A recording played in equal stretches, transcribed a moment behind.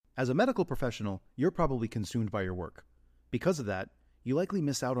As a medical professional, you're probably consumed by your work. Because of that, you likely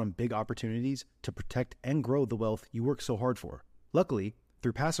miss out on big opportunities to protect and grow the wealth you work so hard for. Luckily,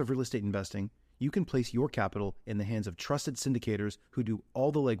 through passive real estate investing, you can place your capital in the hands of trusted syndicators who do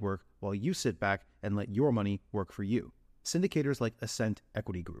all the legwork while you sit back and let your money work for you. Syndicators like Ascent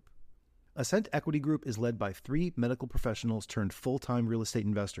Equity Group. Ascent Equity Group is led by 3 medical professionals turned full-time real estate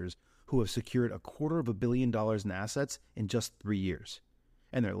investors who have secured $250 million in assets in just 3 years.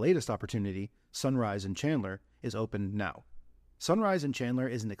 And their latest opportunity, Sunrise in Chandler, is open now. Sunrise in Chandler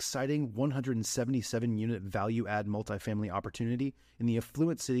is an exciting 177-unit value-add multifamily opportunity in the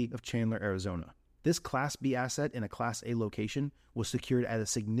affluent city of Chandler, Arizona. This Class B asset in a Class A location was secured at a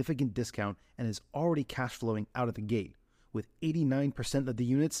significant discount and is already cash flowing out of the gate, with 89% of the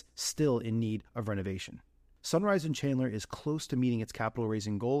units still in need of renovation. Sunrise in Chandler is close to meeting its capital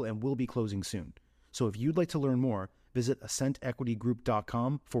raising goal and will be closing soon. So if you'd like to learn more, visit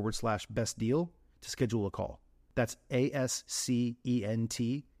ascentequitygroup.com/best deal to schedule a call. That's ASCENT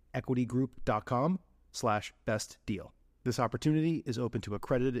equitygroup.com/best deal. This opportunity is open to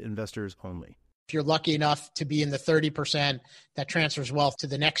accredited investors only. If you're lucky enough to be in the 30% that transfers wealth to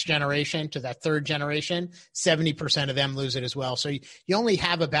the next generation, to that third generation, 70% of them lose it as well. So you only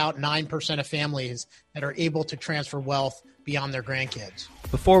have about 9% of families that are able to transfer wealth beyond their grandkids.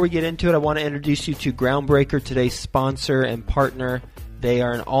 Before we get into it, I want to introduce you to Groundbreaker, today's sponsor and partner. They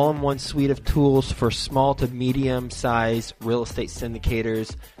are an all-in-one suite of tools for small to medium-sized real estate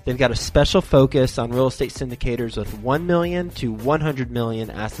syndicators. They've got a special focus on real estate syndicators with 1 million to 100 million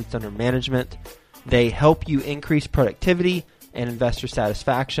assets under management. They help you increase productivity and investor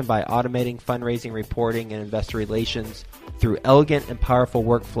satisfaction by automating fundraising, reporting, and investor relations through elegant and powerful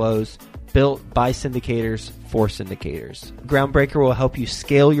workflows built by syndicators for syndicators. Groundbreaker will help you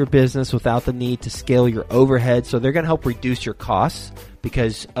scale your business without the need to scale your overhead. So they're going to help reduce your costs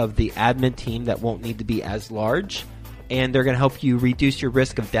because of the admin team that won't need to be as large. And they're going to help you reduce your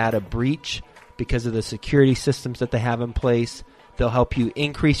risk of data breach because of the security systems that they have in place. They'll help you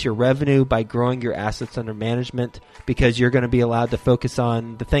increase your revenue by growing your assets under management because you're going to be allowed to focus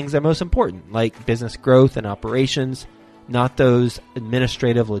on the things that are most important, like business growth and operations, not those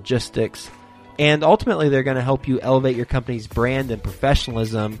administrative logistics. And ultimately, they're going to help you elevate your company's brand and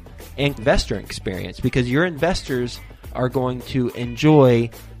professionalism and investor experience because your investors are going to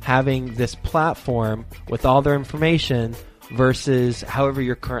enjoy having this platform with all their information versus however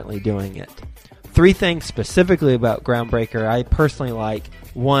you're currently doing it. 3 things specifically about Groundbreaker I personally like.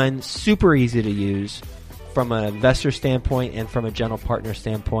 1, super easy to use from an investor standpoint and from a general partner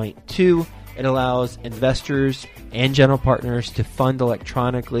standpoint. 2, it allows investors and general partners to fund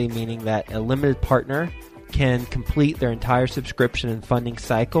electronically, meaning that a limited partner can complete their entire subscription and funding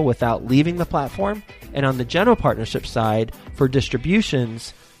cycle without leaving the platform. And on the general partnership side, for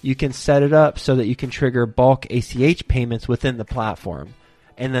distributions, you can set it up so that you can trigger bulk ACH payments within the platform.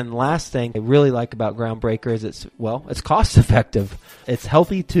 And then last thing I really like about Groundbreaker is it's cost effective. It's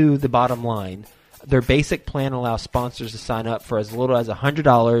healthy to the bottom line. Their basic plan allows sponsors to sign up for as little as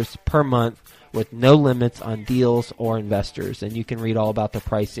 $100 per month with no limits on deals or investors. And you can read all about the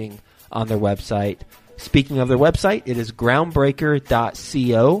pricing on their website. Speaking of their website, it is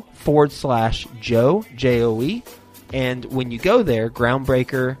groundbreaker.co/Joe, Joe. And when you go there,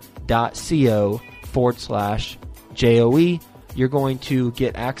 groundbreaker.co/Joe, you're going to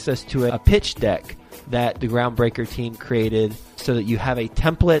get access to a pitch deck that the Groundbreaker team created so that you have a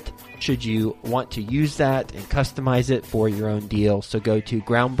template should you want to use that and customize it for your own deal. So go to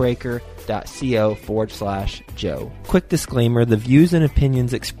groundbreaker.co/Joe. Quick disclaimer, the views and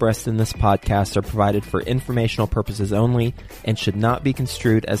opinions expressed in this podcast are provided for informational purposes only and should not be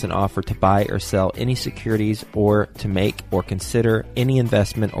construed as an offer to buy or sell any securities or to make or consider any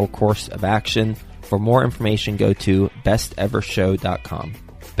investment or course of action. For more information, go to bestevershow.com.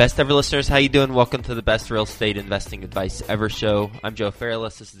 Best Ever listeners, how you doing? Welcome to the Best Real Estate Investing Advice Ever Show. I'm Joe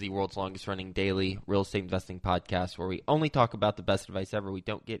Fairless. This is the world's longest running daily real estate investing podcast where we only talk about the best advice ever. We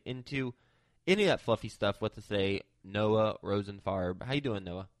don't get into any of that fluffy stuff. With us today, Noah Rosenfarb. How you doing,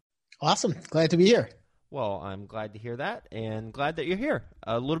 Noah? Awesome. Glad to be here. Well, I'm glad to hear that and glad that you're here.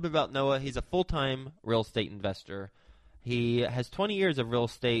 A little bit about Noah. He's a full-time real estate investor. He has 20 years of real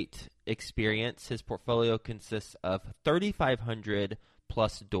estate experience. His portfolio consists of 3,500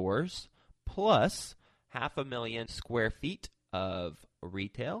 plus doors, plus 500,000 square feet of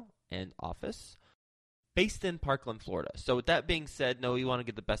retail and office, based in Parkland, Florida. So with that being said, Noah, you want to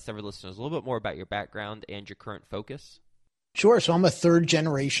give the Best Ever listeners a little bit more about your background and your current focus? Sure. So I'm a third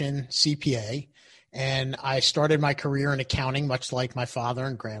generation CPA, and I started my career in accounting, much like my father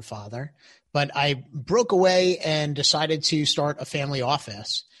and grandfather. But I broke away and decided to start a family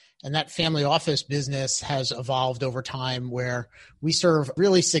office. And that family office business has evolved over time where we serve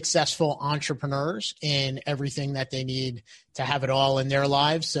really successful entrepreneurs in everything that they need to have it all in their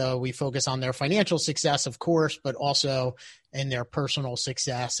lives. So we focus on their financial success, of course, but also in their personal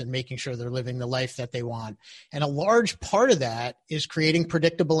success and making sure they're living the life that they want. And a large part of that is creating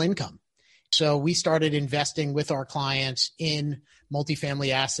predictable income. So we started investing with our clients in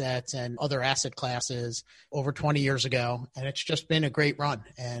multifamily assets and other asset classes over 20 years ago. And it's just been a great run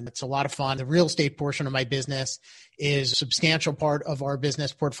and it's a lot of fun. The real estate portion of my business is a substantial part of our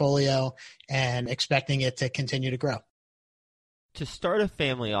business portfolio and expecting it to continue to grow. To start a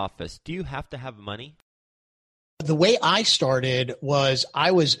family office, do you have to have money? The way I started was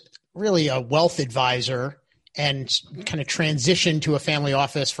I was really a wealth advisor and kind of transitioned to a family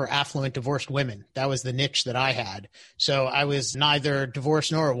office for affluent divorced women. That was the niche that I had. So I was neither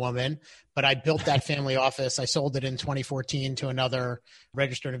divorced nor a woman, but I built that family office. I sold it in 2014 to another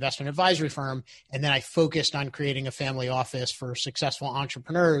registered investment advisory firm. And then I focused on creating a family office for successful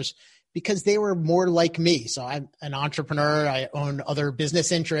entrepreneurs because they were more like me. So I'm an entrepreneur. I own other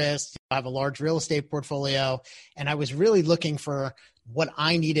business interests. I have a large real estate portfolio. And I was really looking for what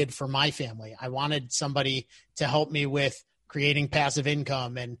I needed for my family. I wanted somebody to help me with creating passive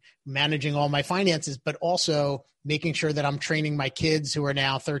income and managing all my finances, but also making sure that I'm training my kids who are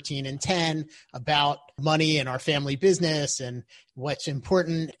now 13 and 10 about money and our family business and what's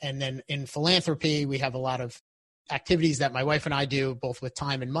important. And then in philanthropy, we have a lot of activities that my wife and I do, both with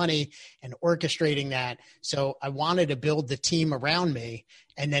time and money, and orchestrating that. So I wanted to build the team around me.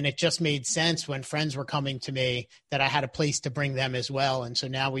 And then it just made sense when friends were coming to me that I had a place to bring them as well. And so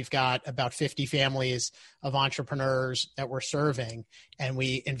now we've got about 50 families of entrepreneurs that we're serving. And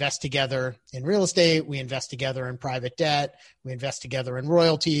we invest together in real estate. We invest together in private debt. We invest together in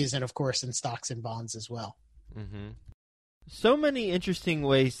royalties and, of course, in stocks and bonds as well. Mm-hmm. So many interesting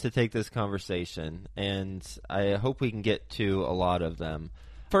ways to take this conversation, and I hope we can get to a lot of them.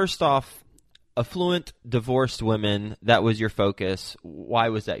 First off, affluent divorced women, that was your focus. Why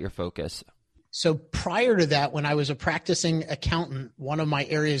was that your focus? So prior to that, when I was a practicing accountant, one of my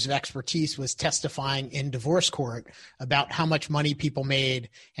areas of expertise was testifying in divorce court about how much money people made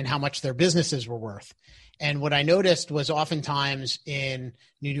and how much their businesses were worth. And what I noticed was oftentimes in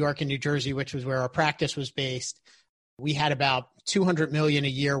New York and New Jersey, which was where our practice was based, we had about $200 million a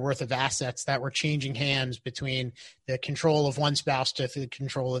year worth of assets that were changing hands between the control of one spouse to the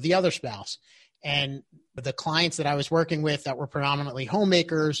control of the other spouse. And the clients that I was working with that were predominantly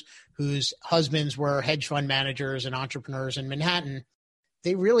homemakers, whose husbands were hedge fund managers and entrepreneurs in Manhattan,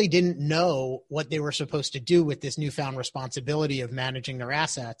 they really didn't know what they were supposed to do with this newfound responsibility of managing their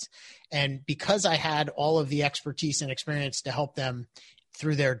assets. And because I had all of the expertise and experience to help them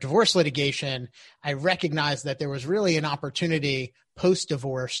through their divorce litigation, I recognized that there was really an opportunity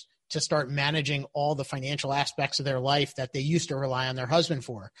post-divorce to start managing all the financial aspects of their life that they used to rely on their husband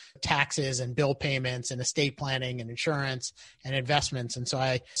for, taxes and bill payments and estate planning and insurance and investments. And so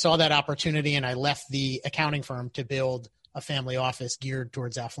I saw that opportunity and I left the accounting firm to build a family office geared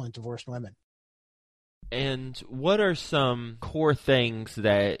towards affluent divorced women. And what are some core things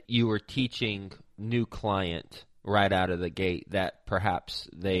that you were teaching new client right out of the gate that perhaps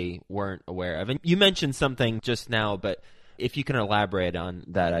they weren't aware of? And you mentioned something just now, but if you can elaborate on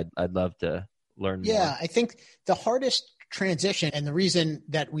that, I'd love to learn more. Yeah, I think the hardest transition and the reason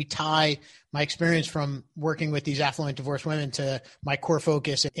that we tie my experience from working with these affluent divorced women to my core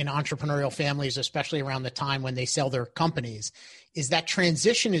focus in entrepreneurial families, especially around the time when they sell their companies, is that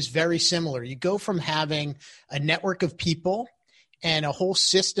transition is very similar. You go from having a network of people and a whole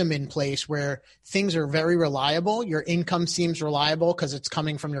system in place where things are very reliable. Your income seems reliable because it's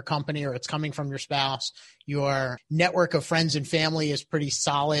coming from your company or it's coming from your spouse. Your network of friends and family is pretty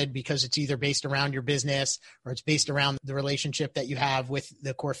solid because it's either based around your business or it's based around the relationship that you have with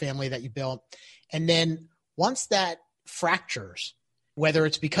the core family that you built. And then once that fractures, whether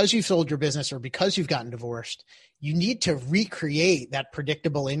it's because you sold your business or because you've gotten divorced, you need to recreate that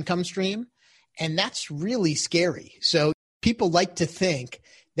predictable income stream. And that's really scary. So people like to think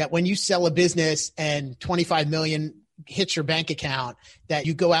that when you sell a business and 25 million hits your bank account, that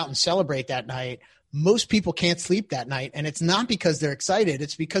you go out and celebrate that night. Most people can't sleep that night. And it's not because they're excited.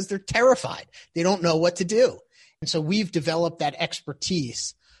 It's because they're terrified. They don't know what to do. And so we've developed that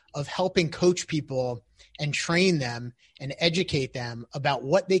expertise of helping coach people and train them and educate them about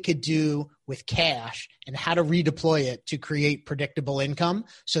what they could do with cash and how to redeploy it to create predictable income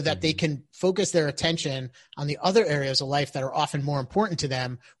so that they can focus their attention on the other areas of life that are often more important to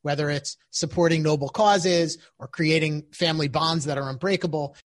them, whether it's supporting noble causes or creating family bonds that are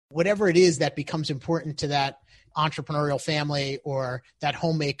unbreakable, whatever it is that becomes important to that entrepreneurial family or that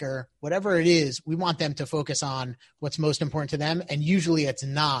homemaker, whatever it is, we want them to focus on what's most important to them. And usually it's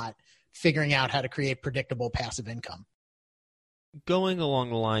not figuring out how to create predictable passive income. Going along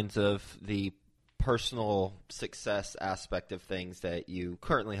the lines of the personal success aspect of things that you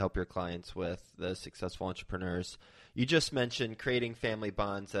currently help your clients with, the successful entrepreneurs, you just mentioned creating family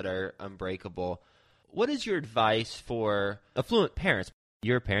bonds that are unbreakable. What is your advice for affluent parents?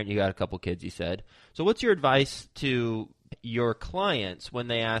 You're a parent, you got a couple kids, you said. So what's your advice to your clients when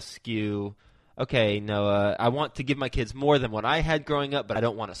they ask you, okay, Noah, I want to give my kids more than what I had growing up, but I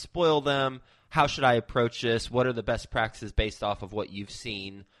don't want to spoil them. How should I approach this? What are the best practices based off of what you've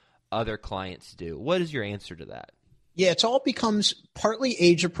seen other clients do? What is your answer to that? Yeah, it all becomes partly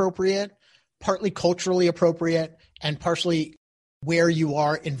age appropriate, partly culturally appropriate, and partially where you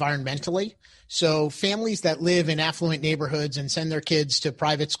are environmentally. So families that live in affluent neighborhoods and send their kids to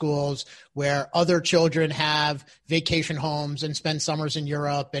private schools where other children have vacation homes and spend summers in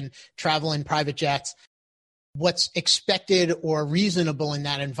Europe and travel in private jets, what's expected or reasonable in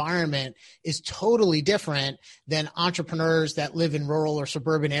that environment is totally different than entrepreneurs that live in rural or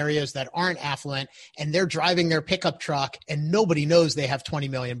suburban areas that aren't affluent, and they're driving their pickup truck and nobody knows they have 20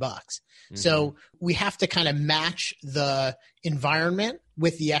 million bucks. Mm-hmm. So we have to kind of match the environment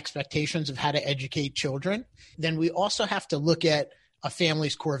with the expectations of how to educate children. Then we also have to look at a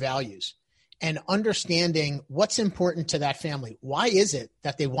family's core values and understanding what's important to that family. Why is it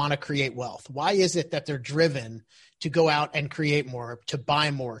that they want to create wealth? Why is it that they're driven to go out and create more, to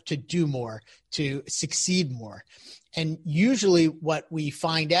buy more, to do more, to succeed more? And usually what we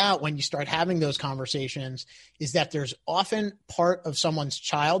find out when you start having those conversations is that there's often part of someone's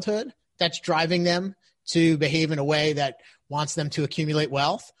childhood that's driving them to behave in a way that wants them to accumulate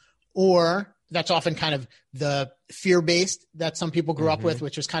wealth, or that's often kind of the fear-based that some people grew up with,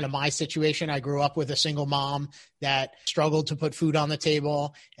 which was kind of my situation. I grew up with a single mom that struggled to put food on the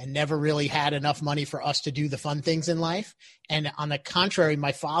table and never really had enough money for us to do the fun things in life. And on the contrary,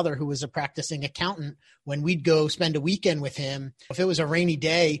 my father, who was a practicing accountant, when we'd go spend a weekend with him, if it was a rainy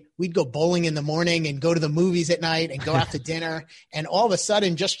day, we'd go bowling in the morning and go to the movies at night and go out to dinner. And all of a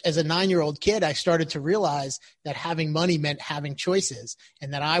sudden, just as a 9-year-old kid, I started to realize that having money meant having choices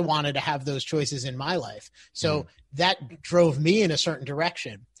and that I wanted to have those choices in my life. So that drove me in a certain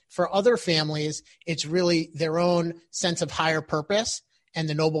direction. For other families, it's really their own sense of higher purpose and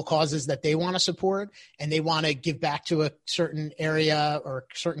the noble causes that they want to support, and they want to give back to a certain area or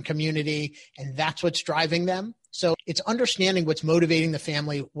certain community, and that's what's driving them. So it's understanding what's motivating the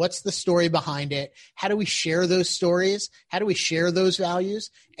family, what's the story behind it, how do we share those stories, how do we share those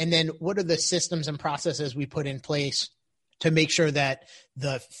values, and then what are the systems and processes we put in place to make sure that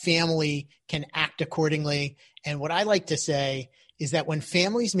the family can act accordingly. And what I like to say is that when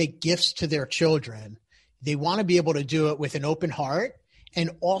families make gifts to their children, they want to be able to do it with an open heart and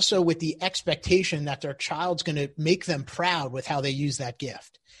also with the expectation that their child's going to make them proud with how they use that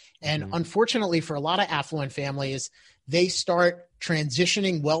gift. And unfortunately, for a lot of affluent families, they start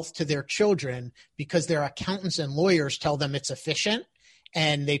transitioning wealth to their children because their accountants and lawyers tell them it's efficient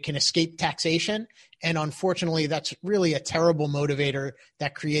and they can escape taxation. And unfortunately, that's really a terrible motivator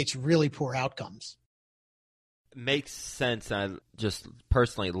that creates really poor outcomes. Makes sense. I just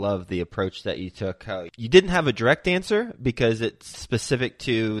personally love the approach that you took. How you didn't have a direct answer because it's specific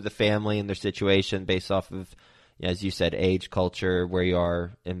to the family and their situation based off of, as you said, age, culture, where you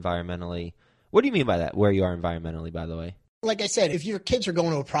are environmentally. What do you mean by that, where you are environmentally, by the way? Like I said, if your kids are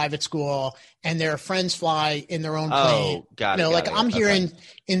going to a private school and their friends fly in their own plane, I'm here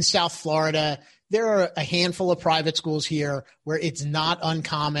in South Florida. There are a handful of private schools here where it's not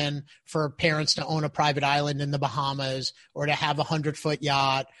uncommon for parents to own a private island in the Bahamas or to have a 100-foot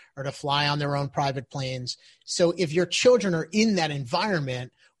yacht or to fly on their own private planes. So if your children are in that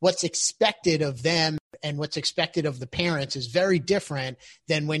environment, what's expected of them and what's expected of the parents is very different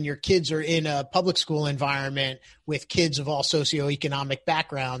than when your kids are in a public school environment with kids of all socioeconomic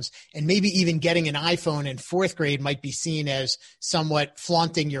backgrounds. And maybe even getting an iPhone in 4th grade might be seen as somewhat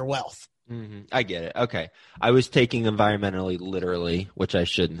flaunting your wealth. I get it. Okay. I was taking environmentally literally, which I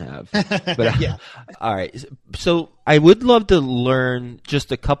shouldn't have. But yeah. All right. So I would love to learn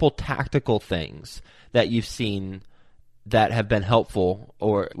just a couple tactical things that you've seen that have been helpful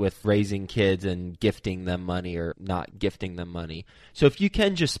or with raising kids and gifting them money or not gifting them money. So if you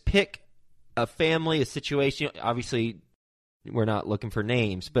can just pick a family, a situation, obviously we're not looking for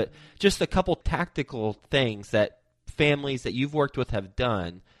names, but just a couple tactical things that families that you've worked with have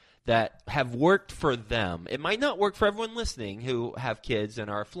done that have worked for them. It might not work for everyone listening who have kids and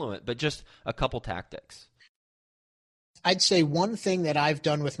are affluent, but just a couple tactics. I'd say one thing that I've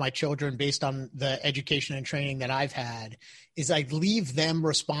done with my children based on the education and training that I've had is I leave them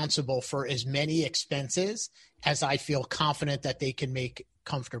responsible for as many expenses as I feel confident that they can make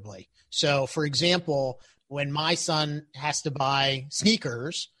comfortably. So, for example, when my son has to buy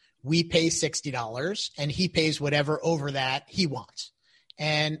sneakers, we pay $60 and he pays whatever over that he wants.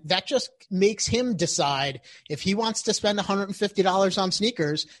 And that just makes him decide if he wants to spend $150 on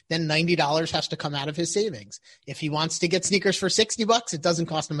sneakers, then $90 has to come out of his savings. If he wants to get sneakers for $60, it doesn't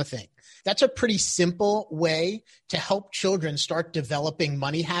cost him a thing. That's a pretty simple way to help children start developing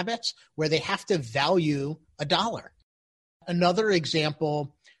money habits where they have to value a dollar. Another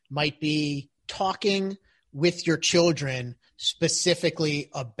example might be talking with your children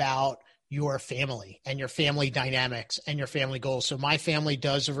specifically about your family and your family dynamics and your family goals. So my family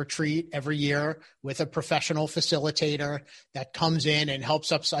does a retreat every year with a professional facilitator that comes in and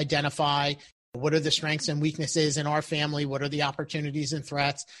helps us identify what are the strengths and weaknesses in our family, what are the opportunities and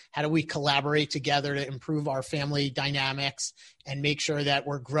threats, how do we collaborate together to improve our family dynamics and make sure that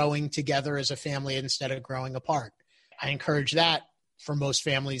we're growing together as a family instead of growing apart. I encourage that for most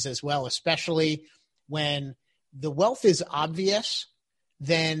families as well, especially when the wealth is obvious.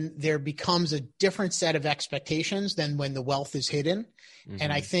 Then there becomes a different set of expectations than when the wealth is hidden. Mm-hmm.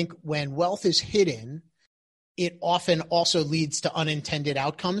 And I think when wealth is hidden, it often also leads to unintended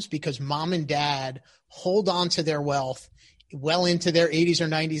outcomes because mom and dad hold on to their wealth well into their 80s or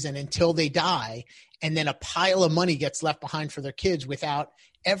 90s and until they die. And then a pile of money gets left behind for their kids without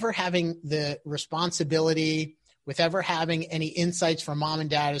ever having the responsibility, with ever having any insights from mom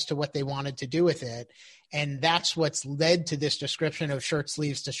and dad as to what they wanted to do with it. And that's what's led to this description of shirt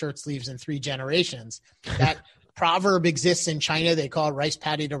sleeves to shirt sleeves in 3 generations. That proverb exists in China. They call it rice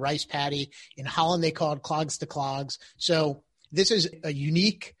paddy to rice paddy. In Holland, they call it clogs to clogs. So this is a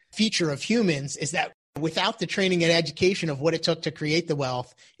unique feature of humans is that without the training and education of what it took to create the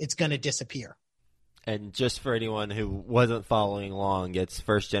wealth, it's going to disappear. And just for anyone who wasn't following along, it's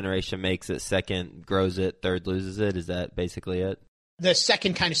first generation makes it, second grows it, third loses it. Is that basically it? The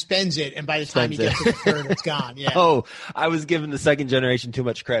second kind of spends it, and by the time you get to the third, it's gone. Yeah. Oh, I was giving the second generation too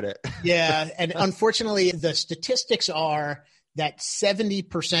much credit. Yeah, and unfortunately, the statistics are that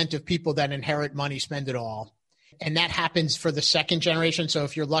 70% of people that inherit money spend it all. And that happens for the second generation. So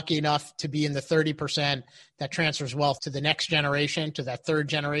if you're lucky enough to be in the 30% that transfers wealth to the next generation, to that third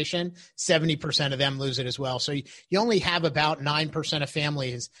generation, 70% of them lose it as well. So you only have about 9% of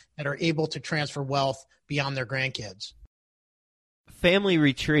families that are able to transfer wealth beyond their grandkids. Family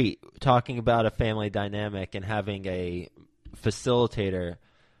retreat, talking about a family dynamic and having a facilitator,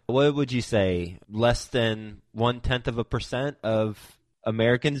 what would you say? Less than 0.1% of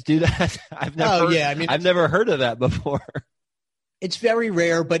Americans do that? I've never heard of that before. It's very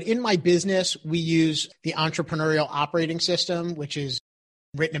rare, but in my business, we use the entrepreneurial operating system, which is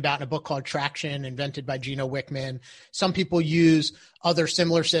written about in a book called Traction, invented by Gino Wickman. Some people use other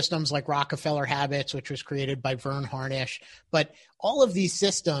similar systems like Rockefeller Habits, which was created by Vern Harnish. But all of these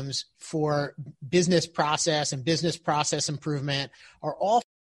systems for business process and business process improvement are all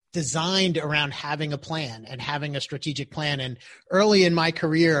designed around having a plan and having a strategic plan. And early in my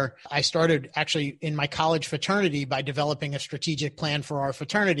career, I started actually in my college fraternity by developing a strategic plan for our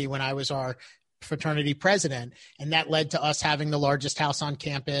fraternity when I was our fraternity president. And that led to us having the largest house on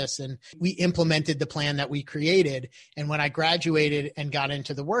campus. And we implemented the plan that we created. And when I graduated and got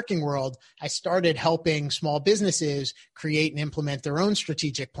into the working world, I started helping small businesses create and implement their own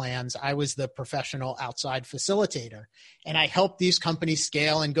strategic plans. I was the professional outside facilitator. And I helped these companies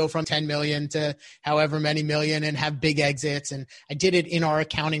scale and go from 10 million to however many million and have big exits. And I did it in our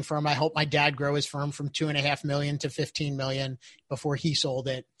accounting firm. I helped my dad grow his firm from 2.5 million to 15 million before he sold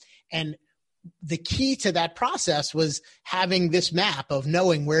it. And the key to that process was having this map of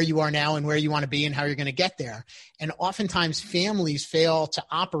knowing where you are now and where you want to be and how you're going to get there. And oftentimes families fail to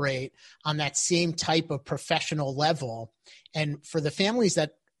operate on that same type of professional level. And for the families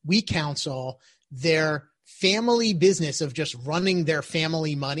that we counsel, their family business of just running their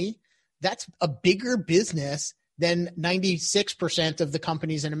family money, that's a bigger business than 96% of the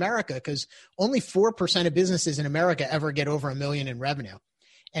companies in America, because only 4% of businesses in America ever get over $1 million in revenue.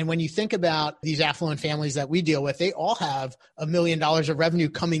 And when you think about these affluent families that we deal with, they all have $1 million of revenue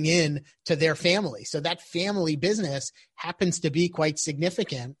coming in to their family. So that family business happens to be quite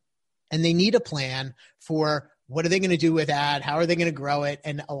significant, and they need a plan for what are they going to do with that? How are they going to grow it?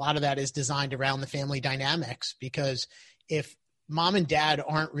 And a lot of that is designed around the family dynamics, because if mom and dad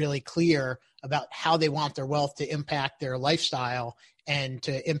aren't really clear about how they want their wealth to impact their lifestyle and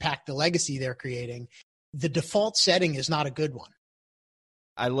to impact the legacy they're creating, the default setting is not a good one.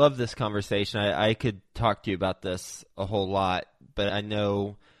 I love this conversation. I could talk to you about this a whole lot, but I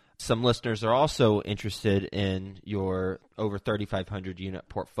know some listeners are also interested in your over 3,500 unit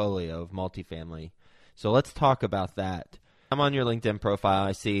portfolio of multifamily. So let's talk about that. I'm on your LinkedIn profile.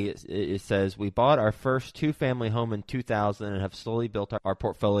 I see it says, we bought our first two-family home in 2000 and have slowly built our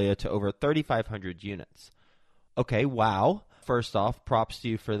portfolio to over 3,500 units. Okay, wow. First off, props to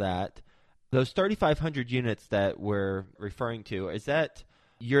you for that. Those 3,500 units that we're referring to, is that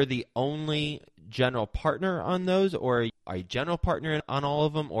you're the only general partner on those, or are you general partner on all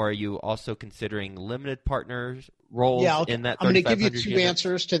of them, or are you also considering limited partners roles in that 3,500 I'm going to give you two units?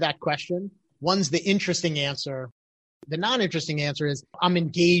 answers to that question. One's the interesting answer. The non-interesting answer is I'm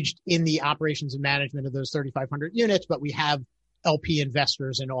engaged in the operations and management of those 3,500 units, but we have LP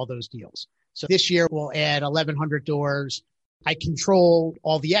investors in all those deals. So this year we'll add 1,100 doors. I control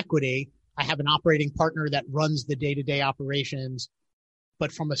all the equity. I have an operating partner that runs the day-to-day operations.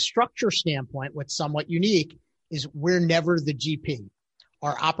 But from a structure standpoint, what's somewhat unique is we're never the GP.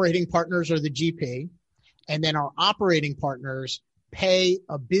 Our operating partners are the GP, and then our operating partners pay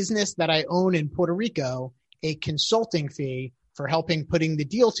a business that I own in Puerto Rico a consulting fee for helping putting the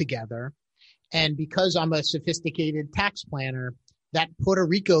deal together. And because I'm a sophisticated tax planner, that Puerto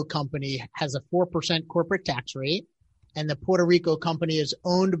Rico company has a 4% corporate tax rate, and the Puerto Rico company is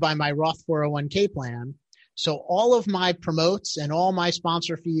owned by my Roth 401k plan. So all of my promotes and all my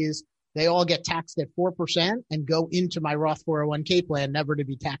sponsor fees, they all get taxed at 4% and go into my Roth 401k plan, never to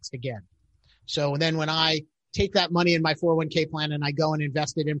be taxed again. So then when I take that money in my 401k plan and I go and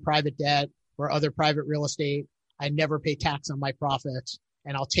invest it in private debt or other private real estate, I never pay tax on my profits,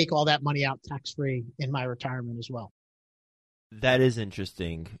 and I'll take all that money out tax-free in my retirement as well. That is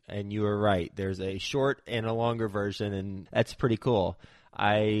interesting, and you are right. There's a short and a longer version, and that's pretty cool.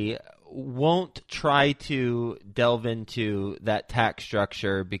 I won't try to delve into that tax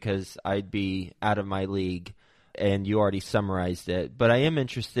structure because I'd be out of my league, and you already summarized it. But I am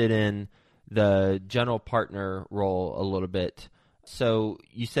interested in the general partner role a little bit. So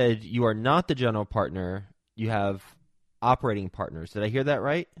you said you are not the general partner. You have operating partners. Did I hear that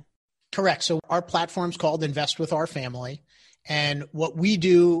right? Correct. So our platform's called Invest with Our Family. And what we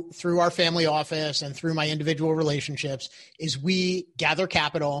do through our family office and through my individual relationships is we gather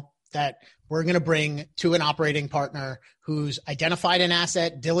capital that we're going to bring to an operating partner who's identified an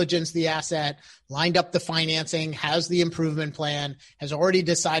asset, diligenced the asset, lined up the financing, has the improvement plan, has already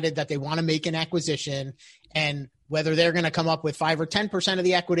decided that they want to make an acquisition. And whether they're going to come up with 5 or 10% of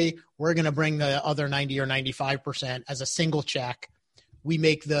the equity, we're going to bring the other 90 or 95% as a single check. We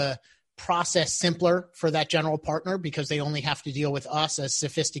make the process simpler for that general partner because they only have to deal with us as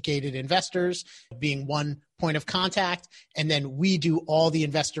sophisticated investors, being one point of contact. And then we do all the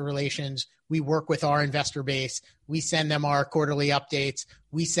investor relations. We work with our investor base. We send them our quarterly updates.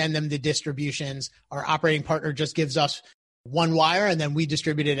 We send them the distributions. Our operating partner just gives us one wire and then we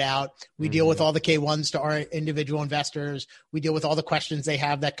distribute it out. We deal with all the K1s to our individual investors. We deal with all the questions they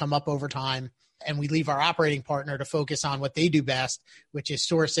have that come up over time. And we leave our operating partner to focus on what they do best, which is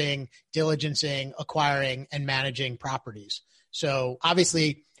sourcing, diligencing, acquiring, and managing properties. So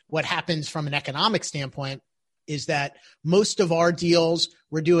obviously what happens from an economic standpoint is that most of our deals,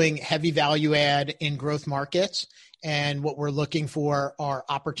 we're doing heavy value add in growth markets. And what we're looking for are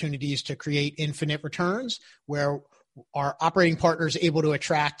opportunities to create infinite returns where our operating partner is able to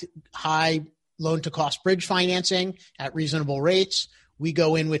attract high loan to cost bridge financing at reasonable rates. We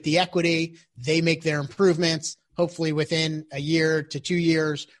go in with the equity, they make their improvements. Hopefully within a year to 2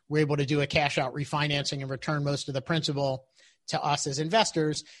 years, we're able to do a cash out refinancing and return most of the principal to us as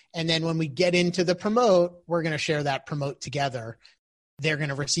investors. And then when we get into the promote, we're going to share that promote together. They're going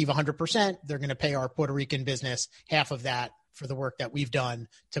to receive 100%. They're going to pay our Puerto Rican business half of that for the work that we've done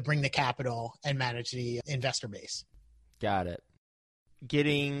to bring the capital and manage the investor base. Got it.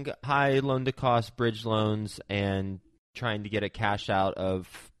 Getting high loan to cost bridge loans and trying to get a cash out of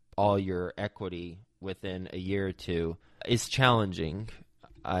all your equity within a year or two is challenging,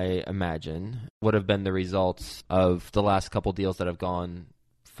 I imagine. Would have been the results of the last couple deals that have gone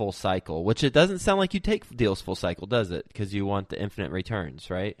full cycle, which it doesn't sound like you take deals full cycle, does it? Because you want the infinite returns,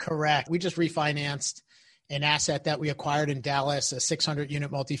 right? Correct. We just refinanced an asset that we acquired in Dallas, a 600-unit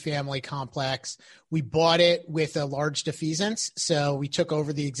multifamily complex. We bought it with a large defeasance. So we took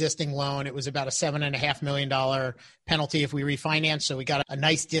over the existing loan. It was about a $7.5 million penalty if we refinanced. So we got a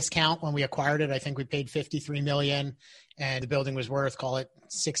nice discount when we acquired it. I think we paid $53 million, and the building was worth, call it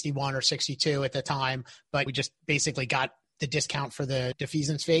 61 or 62 at the time. But we just basically got the discount for the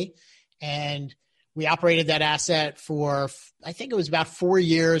defeasance fee. And We operated that asset for, I think it was about 4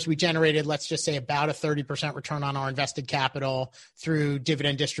 years. We generated, let's just say, about a 30% return on our invested capital through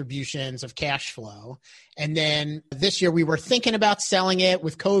dividend distributions of cash flow. And then this year we were thinking about selling it.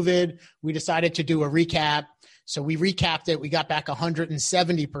 With COVID, we decided to do a recap. So we recapped it. We got back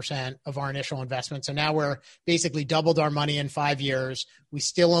 170% of our initial investment. So now we're basically doubled our money in 5 years. We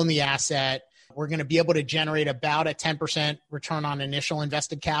still own the asset. We're going to be able to generate about a 10% return on initial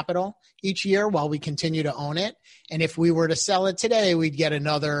invested capital each year while we continue to own it. And if we were to sell it today, we'd get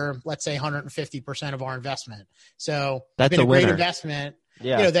another, let's say, 150% of our investment. So that's it's been a great winner. investment.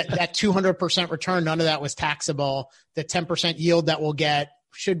 Yeah. You know, that 200% return, none of that was taxable. The 10% yield that we'll get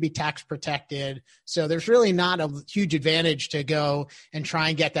should be tax protected. So there's really not a huge advantage to go and try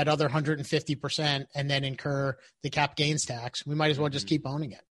and get that other 150% and then incur the cap gains tax. We might as well just keep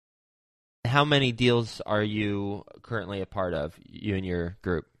owning it. How many deals are you currently a part of, you and your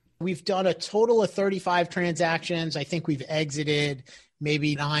group? We've done a total of 35 transactions. I think we've exited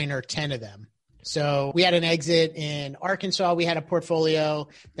maybe 9 or 10 of them. So we had an exit in Arkansas. We had a portfolio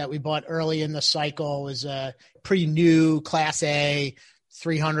that we bought early in the cycle. It was a pretty new Class A,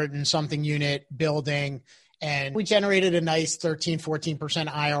 300 and something unit building. And we generated a nice 13, 14%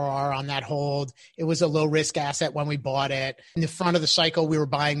 IRR on that hold. It was a low risk asset when we bought it. In the front of the cycle, we were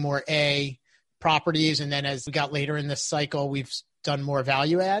buying more A properties. And then as we got later in the cycle, we've done more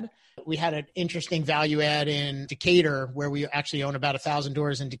value add. We had an interesting value add in Decatur, where we actually own about 1,000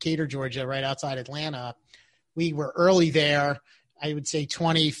 doors in Decatur, Georgia, right outside Atlanta. We were early there. I would say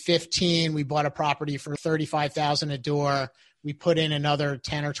 2015, we bought a property for $35,000 a door. We put in another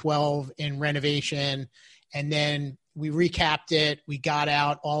 10 or 12 in renovation. And then we recapped it. We got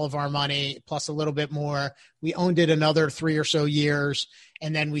out all of our money plus a little bit more. We owned it another 3 or so years,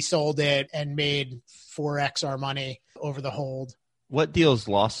 and then we sold it and made 4x our money over the hold. What deals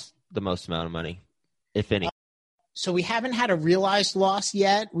lost the most amount of money, if any? So we haven't had a realized loss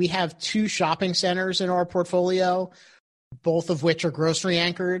yet. We have 2 shopping centers in our portfolio, both of which are grocery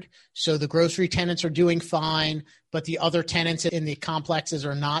anchored. So the grocery tenants are doing fine, but the other tenants in the complexes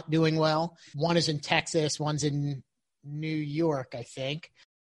are not doing well. One is in Texas, one's in New York, I think.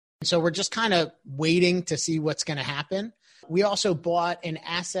 So we're just kind of waiting to see what's going to happen. We also bought an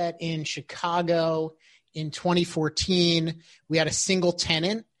asset in Chicago in 2014. We had a single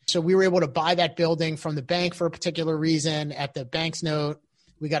tenant. So we were able to buy that building from the bank for a particular reason at the bank's note.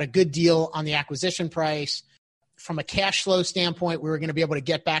 We got a good deal on the acquisition price. From a cash flow standpoint, we were going to be able to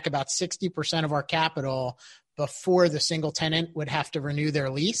get back about 60% of our capital before the single tenant would have to renew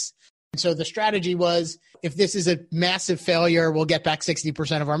their lease. And so the strategy was, if this is a massive failure, we'll get back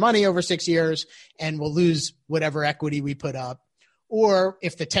 60% of our money over 6 years and we'll lose whatever equity we put up. Or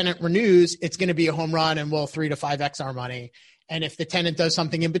if the tenant renews, it's going to be a home run and we'll 3 to 5x our money. And if the tenant does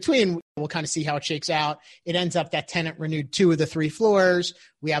something in between, we'll kind of see how it shakes out. It ends up that tenant renewed 2 of the 3 floors.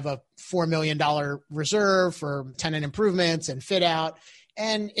 We have a $4 million reserve for tenant improvements and fit out.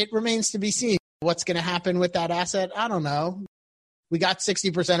 And it remains to be seen. What's going to happen with that asset? I don't know. We got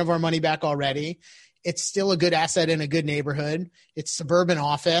 60% of our money back already. It's still a good asset in a good neighborhood. It's suburban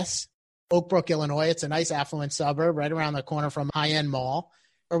office, Oak Brook, Illinois. It's a nice affluent suburb right around the corner from high-end mall.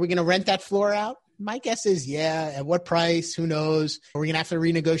 Are we going to rent that floor out? My guess is, yeah. At what price? Who knows? Are we going to have to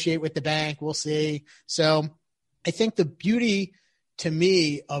renegotiate with the bank? We'll see. So I think the beauty to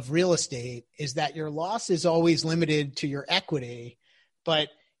me of real estate is that your loss is always limited to your equity, but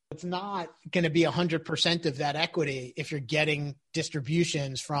it's not going to be 100% of that equity if you're getting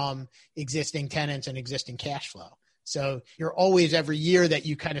distributions from existing tenants and existing cash flow. So you're always, every year that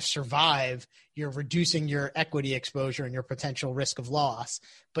you kind of survive, you're reducing your equity exposure and your potential risk of loss,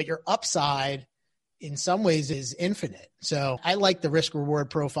 but your upside in some ways is infinite. So I like the risk reward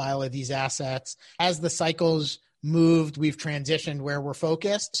profile of these assets. As the cycles moved, we've transitioned where we're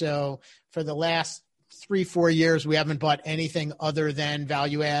focused. So for the last 3-4 years, we haven't bought anything other than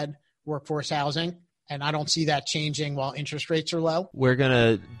value add workforce housing. And I don't see that changing while interest rates are low. We're going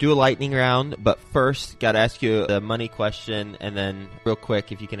to do a lightning round, but first, got to ask you the money question. And then real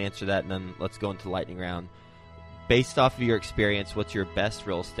quick, if you can answer that, and then let's go into the lightning round. Based off of your experience, what's your best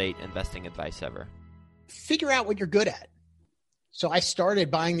real estate investing advice ever? Figure out what you're good at. So I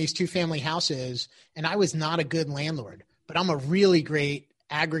started buying these 2-family houses, and I was not a good landlord, but I'm a really great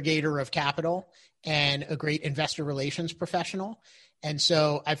aggregator of capital and a great investor relations professional. And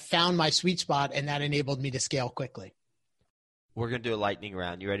so I've found my sweet spot, and that enabled me to scale quickly. We're going to do a lightning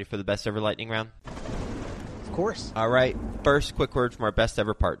round. You ready for the best ever lightning round? Of course. All right. First, quick word from our best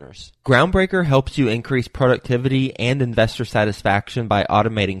ever partners. Groundbreaker helps you increase productivity and investor satisfaction by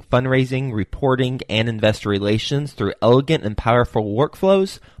automating fundraising, reporting, and investor relations through elegant and powerful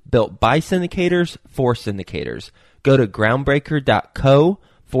workflows built by syndicators for syndicators. Go to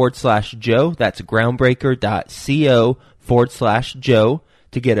groundbreaker.co/Joe. That's groundbreaker.co/Joe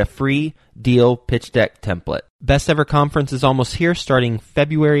to get a free deal pitch deck template. Best Ever Conference is almost here, starting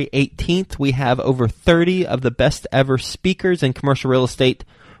February 18th. We have over 30 of the best ever speakers in commercial real estate.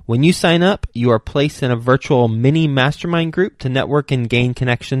 When you sign up, you are placed in a virtual mini mastermind group to network and gain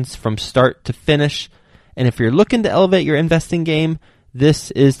connections from start to finish. And if you're looking to elevate your investing game, this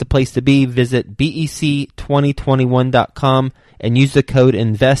is the place to be. Visit BEC2021.com and use the code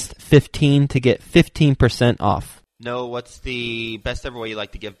INVEST15 to get 15% off. Noah, what's the best ever way you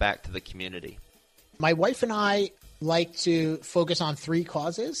like to give back to the community? My wife and I like to focus on 3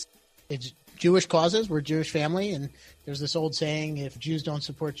 causes. It's Jewish causes. We're a Jewish family, and there's this old saying, if Jews don't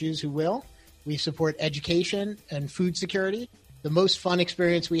support Jews, who will? We support education and food security. The most fun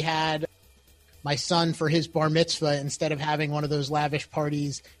experience we had, my son, for his bar mitzvah, instead of having one of those lavish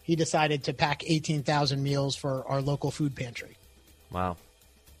parties, he decided to pack 18,000 meals for our local food pantry. Wow.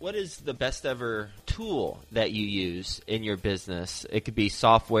 What is the best ever tool that you use in your business? It could be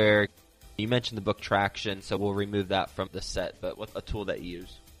software. You mentioned the book Traction, so we'll remove that from the set, but what's a tool that you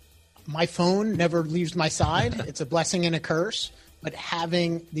use? My phone never leaves my side. It's a blessing and a curse, but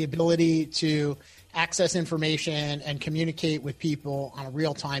having the ability to access information and communicate with people on a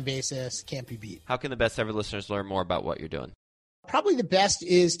real-time basis can't be beat. How can the best ever listeners learn more about what you're doing? Probably the best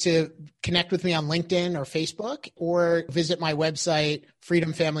is to connect with me on LinkedIn or Facebook, or visit my website,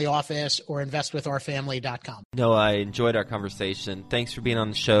 Freedom Family Office, or investwithourfamily.com. No, I enjoyed our conversation. Thanks for being on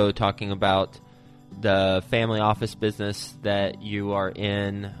the show, talking about the family office business that you are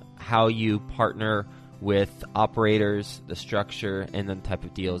in, how you partner with operators, the structure, and the type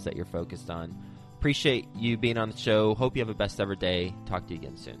of deals that you're focused on. Appreciate you being on the show. Hope you have a best ever day. Talk to you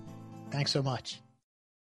again soon. Thanks so much.